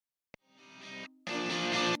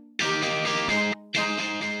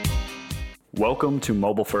Welcome to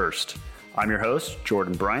Mobile First. I'm your host,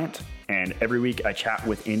 Jordan Bryant, and every week I chat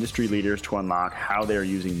with industry leaders to unlock how they are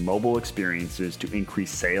using mobile experiences to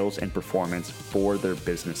increase sales and performance for their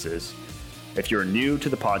businesses. If you're new to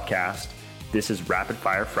the podcast, this is Rapid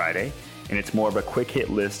Fire Friday, and it's more of a quick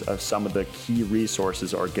hit list of some of the key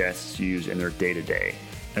resources our guests use in their day-to-day.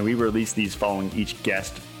 And we release these following each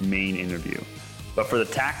guest main interview. But for the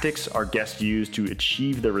tactics our guests use to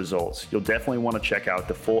achieve their results, you'll definitely want to check out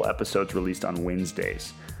the full episodes released on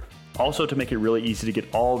Wednesdays. Also, to make it really easy to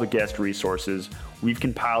get all the guest resources, we've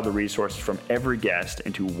compiled the resources from every guest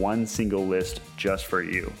into one single list just for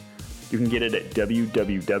you. You can get it at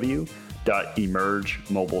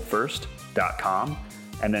www.emergemobilefirst.com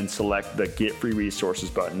and then select the Get Free Resources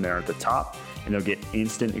button there at the top, and you'll get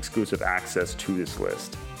instant exclusive access to this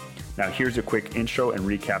list. Now, here's a quick intro and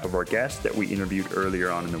recap of our guest that we interviewed earlier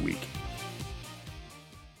on in the week.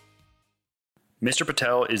 Mr.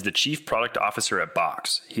 Patel is the Chief Product Officer at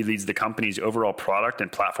Box. He leads the company's overall product and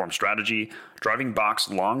platform strategy, driving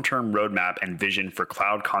Box's long-term roadmap and vision for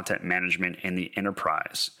cloud content management in the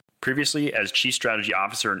enterprise. Previously, as Chief Strategy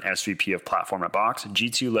Officer and SVP of Platform at Box,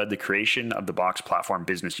 Jeetu led the creation of the Box Platform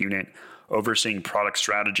business unit, overseeing product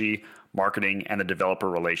strategy, marketing, and the developer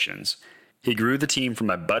relations. He grew the team from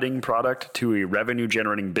a budding product to a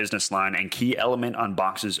revenue-generating business line and key element on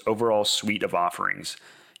Box's overall suite of offerings.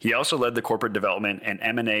 He also led the corporate development and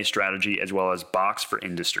M&A strategy as well as Box for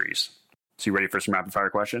Industries. So you ready for some rapid-fire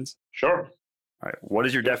questions? Sure. All right. What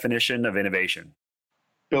is your definition of innovation?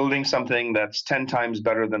 Building something that's 10 times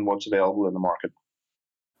better than what's available in the market.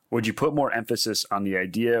 Would you put more emphasis on the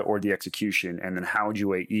idea or the execution, and then how would you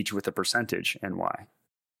weigh each with a percentage and why?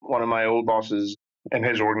 One of my old bosses in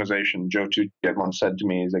his organization, Joe Tuchet, once said to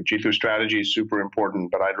me, he's like, Jeetu, strategy is super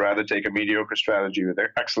important, but I'd rather take a mediocre strategy with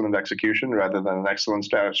excellent execution rather than an excellent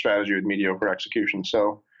strategy with mediocre execution.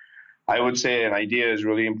 So I would say an idea is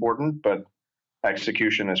really important, but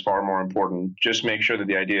execution is far more important. Just make sure that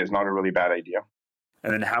the idea is not a really bad idea.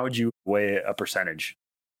 And then how would you weigh a percentage?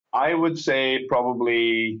 I would say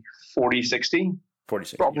probably 40-60.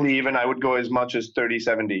 40-60. Probably even I would go as much as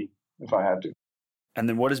 30-70 if I had to. And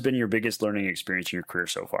then what has been your biggest learning experience in your career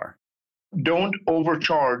so far? Don't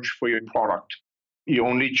overcharge for your product. You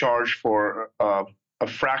only charge for a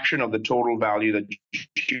fraction of the total value that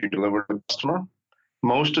you deliver to the customer.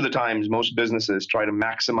 Most of the times, most businesses try to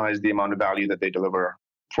maximize the amount of value that they deliver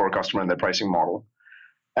for a customer in their pricing model.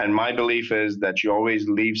 And my belief is that you always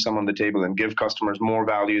leave some on the table and give customers more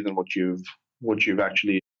value than what you've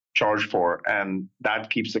actually charged for. And that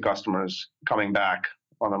keeps the customers coming back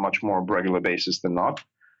on a much more regular basis than not.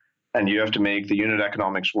 And you have to make the unit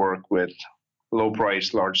economics work with low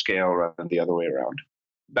price, large scale rather than the other way around.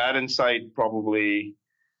 That insight probably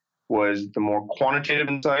was the more quantitative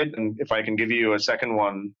insight. And if I can give you a second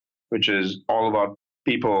one, which is all about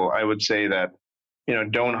people, I would say that,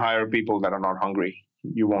 don't hire people that are not hungry.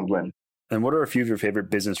 You won't win. And what are a few of your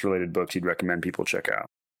favorite business-related books you'd recommend people check out?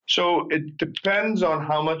 So it depends on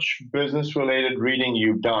how much business-related reading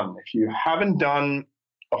you've done. If you haven't done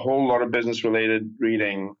a whole lot of business-related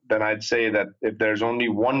reading, then I'd say that if there's only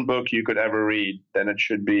one book you could ever read, then it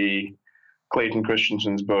should be Clayton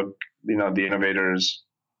Christensen's book, The Innovator's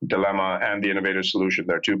Dilemma and The Innovator's Solution.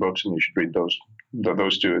 There are two books, and you should read those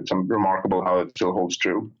two. It's remarkable how it still holds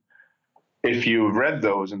true. If you've read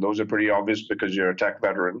those, and those are pretty obvious because you're a tech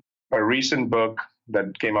veteran, a recent book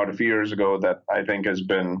that came out a few years ago that I think has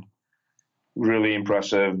been really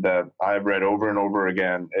impressive that I've read over and over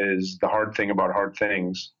again is The Hard Thing About Hard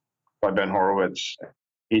Things by Ben Horowitz.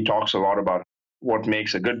 He talks a lot about what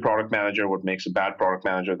makes a good product manager, what makes a bad product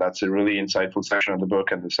manager. That's a really insightful section of the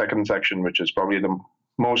book. And the second section, which is probably the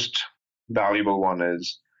most valuable one,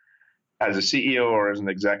 is as a CEO or as an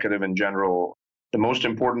executive in general, the most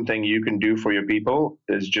important thing you can do for your people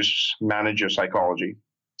is just manage your psychology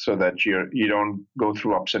so that you don't go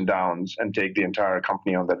through ups and downs and take the entire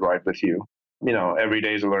company on that ride with you. Every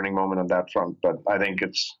day is a learning moment on that front, but I think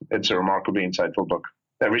it's a remarkably insightful book.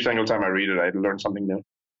 Every single time I read it, I learn something new.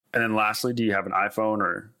 And then lastly, do you have an iPhone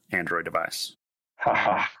or Android device?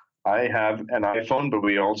 I have an iPhone, but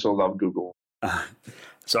we also love Google.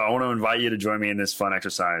 So I want to invite you to join me in this fun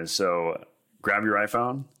exercise. So grab your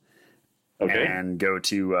iPhone and go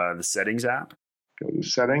to the Settings app. Go to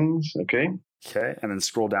Settings, okay. Okay, and then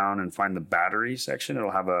scroll down and find the battery section.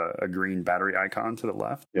 It'll have a green battery icon to the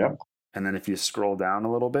left. Yep. And then if you scroll down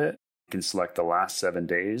a little bit, you can select the last 7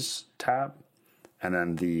 days tab and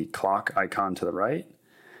then the clock icon to the right.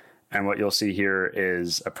 And what you'll see here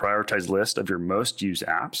is a prioritized list of your most used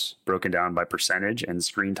apps broken down by percentage and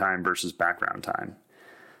screen time versus background time.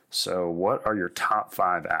 So what are your top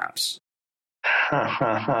 5 apps?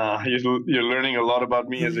 You're learning a lot about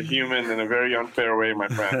me as a human in a very unfair way, my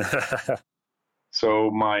friend.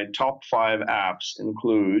 So my top 5 apps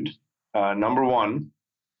include number 1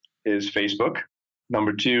 is Facebook.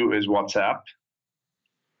 Number 2 is WhatsApp.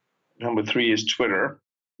 Number 3 is Twitter.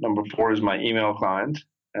 Number 4 is my email client.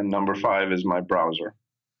 And number 5 is my browser.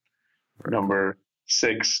 Number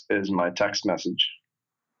 6 is my text message.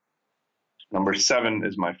 Number 7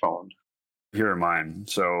 is my phone. Here are mine.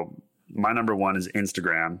 So my number 1 is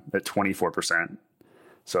Instagram at 24%.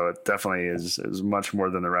 So it definitely is much more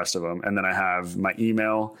than the rest of them. And then I have my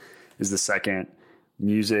email is the second,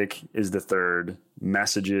 music is the third,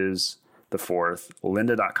 messages the fourth,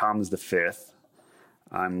 lynda.com is the fifth.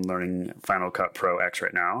 I'm learning Final Cut Pro X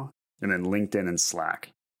right now. And then LinkedIn and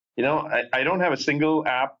Slack. I don't have a single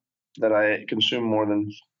app that I consume more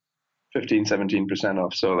than 15, 17%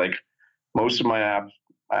 of. So like most of my app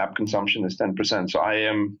consumption is 10%. So I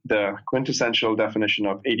am the quintessential definition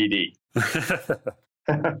of ADD.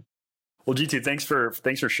 Well, Jeetu, thanks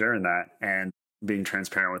for sharing that and being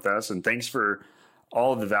transparent with us. And thanks for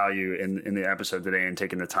all of the value in the episode today and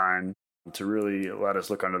taking the time to really let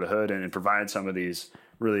us look under the hood and provide some of these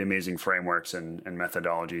really amazing frameworks and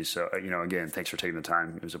methodologies. So, again, thanks for taking the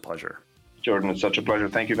time. It was a pleasure. Jordan, it's such a pleasure.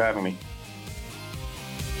 Thank you for having me.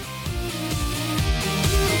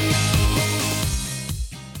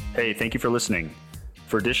 Hey, thank you for listening.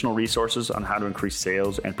 For additional resources on how to increase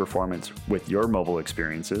sales and performance with your mobile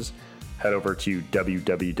experiences, head over to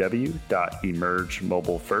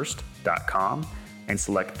www.emergemobilefirst.com and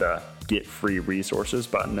select the Get Free Resources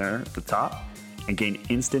button there at the top and gain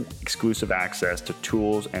instant exclusive access to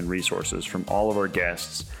tools and resources from all of our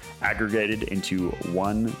guests aggregated into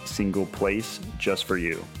one single place just for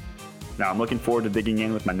you. Now, I'm looking forward to digging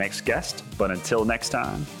in with my next guest, but until next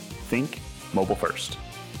time, think mobile first.